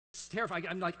terrified.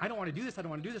 I'm like, I don't want to do this. I don't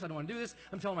want to do this. I don't want to do this.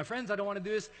 I'm telling my friends I don't want to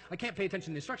do this. I can't pay attention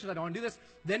to the instructions. I don't want to do this.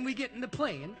 Then we get in the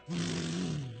plane,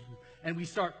 and we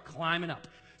start climbing up.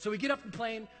 So we get up the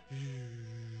plane.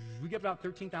 We get about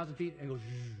 13,000 feet, and go.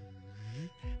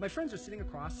 My friends are sitting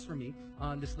across from me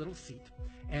on this little seat,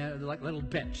 and like little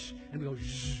bench, and we go.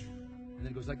 And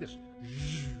then it goes like this.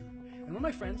 And one of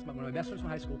my friends, one of my best friends from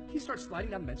high school, he starts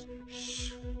sliding down the bench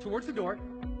towards the door.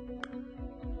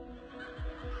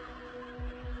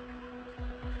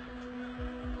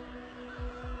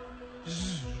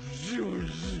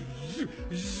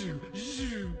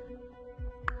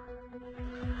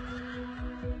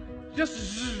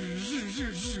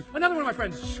 Just another one of my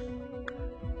friends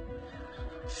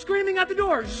screaming out the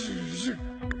door.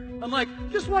 I'm like,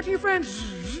 just watching your friends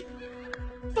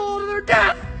fall to their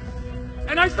death.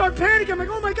 And I start panicking. I'm like,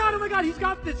 oh my God, he's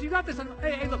got this, you got this.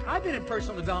 Hey, look, I've been in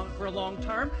personal development for a long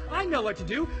term. I know what to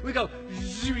do. We go,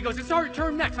 he goes, it's our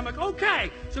turn next. I'm like,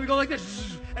 okay. So we go like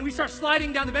this, and we start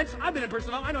sliding down the bench. I've been in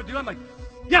personal development. I know what to do. I'm like,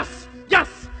 yes, yes,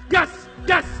 yes,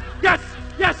 yes, yes,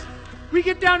 yes. We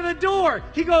get down to the door.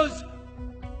 He goes,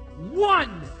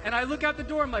 1. And I look out the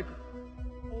door. I'm like,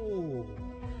 oh.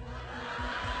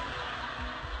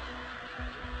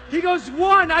 He goes,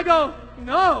 1. I go,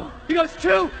 no. He goes,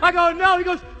 2. I go, no. He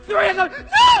goes, 3. I go,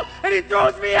 no. And he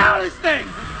throws me out of this thing.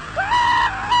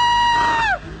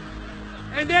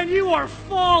 And then you are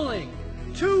falling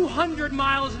 200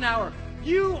 miles an hour.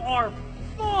 You are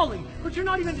falling, but you're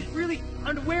not even really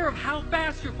unaware of how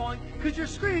fast you're falling because you're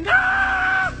screaming,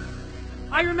 ah!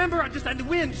 I remember just at the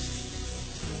wind,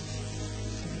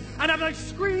 and I'm like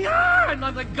screaming, ah! And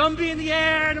I'm like Gumby in the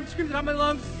air, and I'm screaming out my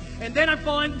lungs, and then I'm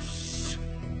falling,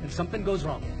 and something goes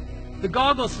wrong. The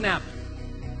goggles snapped.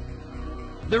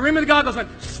 The rim of the goggles went.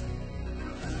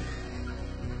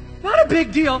 Not a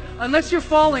big deal unless you're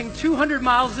falling 200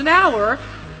 miles an hour,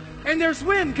 and there's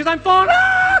wind, because I'm falling,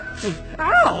 ah!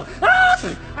 Ow!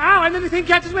 Ow! Ow! And then the thing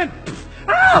catches wind.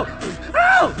 Ow!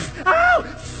 Ow!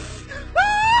 Ow!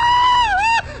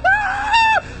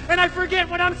 And I forget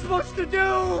what I'm supposed to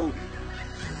do.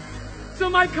 So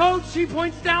my coach, he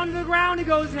points down to the ground. He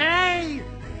goes, hey.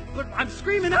 But I'm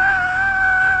screaming,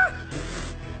 ah!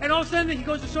 And all of a sudden, he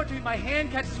goes to show it to me. My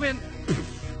hand catches wind.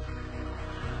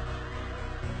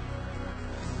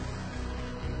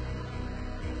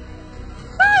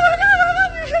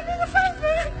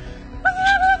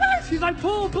 He's like,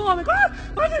 pull. I'm like, ah!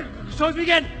 Shows me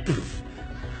again.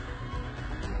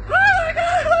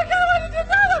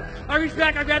 I reach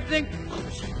back, I grab the thing,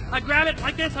 I grab it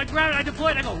like this, I grab it, I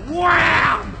deploy it, I go,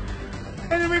 wham!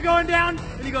 And then we're going down,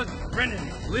 and he goes, Brendon,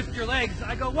 lift your legs.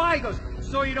 I go, why? He goes,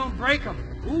 so you don't break them.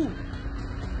 Ooh.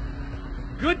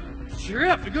 Good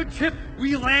trip, a good tip.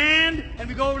 We land, and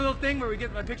we go over to the little thing where we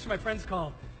get my picture my friends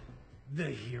call the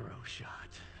hero shot.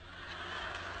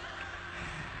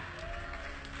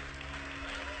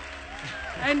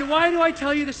 And why do I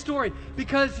tell you this story?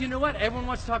 Because you know what? Everyone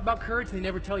wants to talk about courage, and they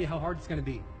never tell you how hard it's going to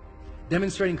be.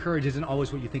 Demonstrating courage isn't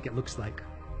always what you think it looks like.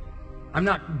 I'm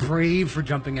not brave for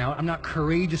jumping out. I'm not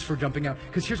courageous for jumping out.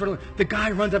 Because here's what I learned. The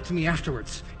guy runs up to me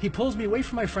afterwards. He pulls me away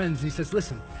from my friends, and he says,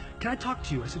 listen, can I talk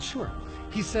to you? I said, sure.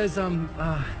 He says,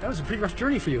 that was a pretty rough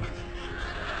journey for you.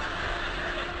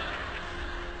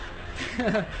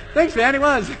 Thanks, man, it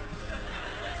was.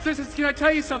 So he says, can I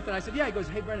tell you something? I said, yeah. He goes,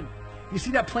 hey, Brendon, you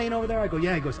see that plane over there? I go,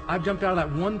 yeah. He goes, I've jumped out of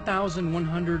that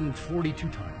 1,142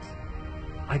 times.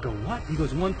 I go, what? He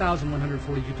goes,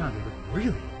 1,142 times. I go,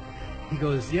 really? He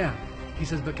goes, yeah. He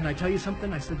says, but can I tell you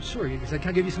something? I said, sure. He said, can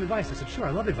I give you some advice? I said, sure,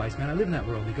 I love advice, man. I live in that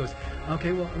world. He goes,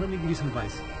 okay, well, let me give you some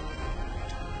advice.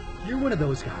 You're one of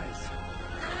those guys.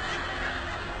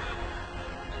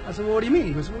 I said, well, what do you mean?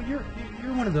 He goes, well, you're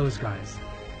one of those guys.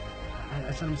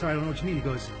 I said, I'm sorry, I don't know what you mean. He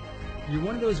goes, you're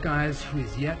one of those guys who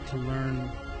is yet to learn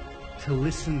to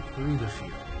listen through the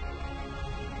fear.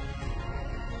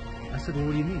 I said, well,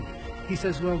 what do you mean? He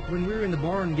says, well, when we were in the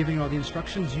barn giving all the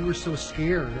instructions, you were so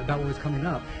scared about what was coming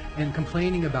up and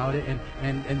complaining about it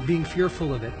and being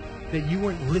fearful of it that you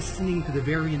weren't listening to the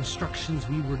very instructions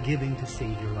we were giving to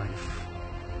save your life.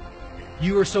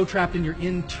 You were so trapped in your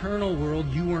internal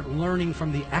world, you weren't learning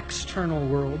from the external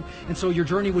world, and so your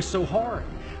journey was so hard.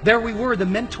 There we were, the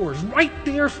mentors, right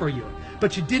there for you,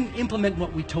 but you didn't implement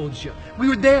what we told you. We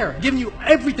were there, giving you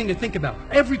everything to think about,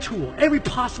 every tool, every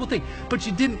possible thing, but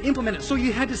you didn't implement it, so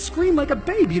you had to scream like a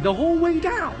baby the whole way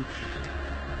down.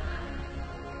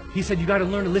 He said, you got to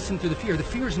learn to listen through the fear. The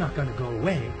fear is not going to go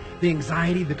away. The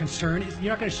anxiety, the concern,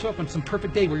 you're not going to show up on some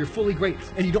perfect day where you're fully great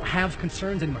and you don't have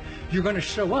concerns anymore. You're going to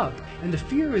show up, and the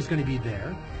fear is going to be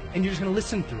there, and you're just going to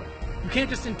listen through it. You can't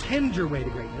just intend your way to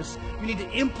greatness. You need to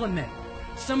implement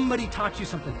Somebody taught you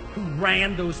something, who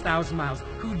ran those 1,000 miles,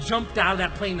 who jumped out of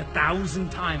that plane 1,000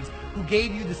 times, who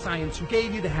gave you the science, who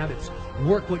gave you the habits.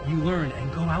 Work what you learn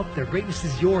and go out there. Greatness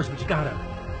is yours, but you gotta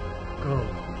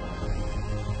go.